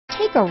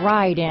Take a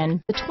ride in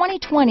the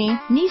 2020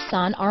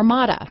 Nissan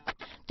Armada.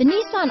 The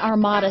Nissan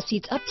Armada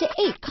seats up to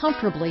 8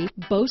 comfortably,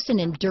 boasts an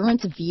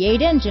endurance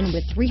V8 engine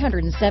with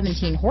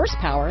 317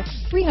 horsepower,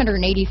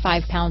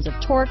 385 pounds of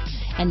torque,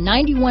 and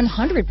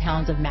 9,100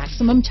 pounds of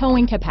maximum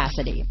towing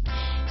capacity.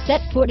 Set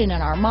foot in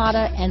an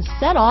Armada and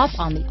set off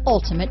on the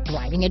ultimate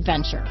driving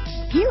adventure.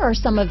 Here are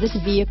some of this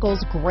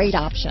vehicle's great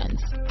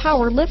options: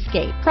 power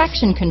liftgate,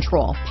 traction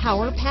control,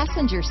 power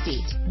passenger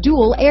seat,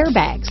 dual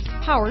airbags,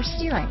 power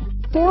steering,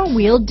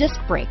 4-wheel disc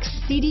brakes,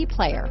 CD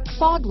player,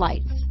 fog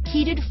lights,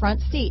 heated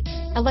front seats,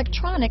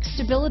 electronic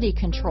stability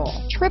control,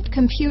 trip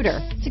computer,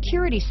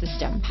 security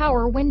system,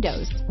 power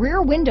windows,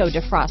 rear window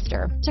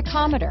defroster,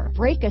 tachometer,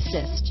 brake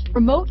assist,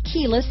 remote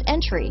keyless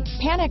entry,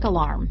 panic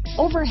alarm,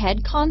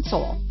 overhead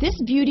console.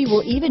 This beauty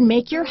will even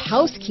make your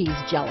house keys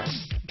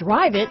jealous.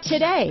 Drive it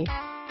today.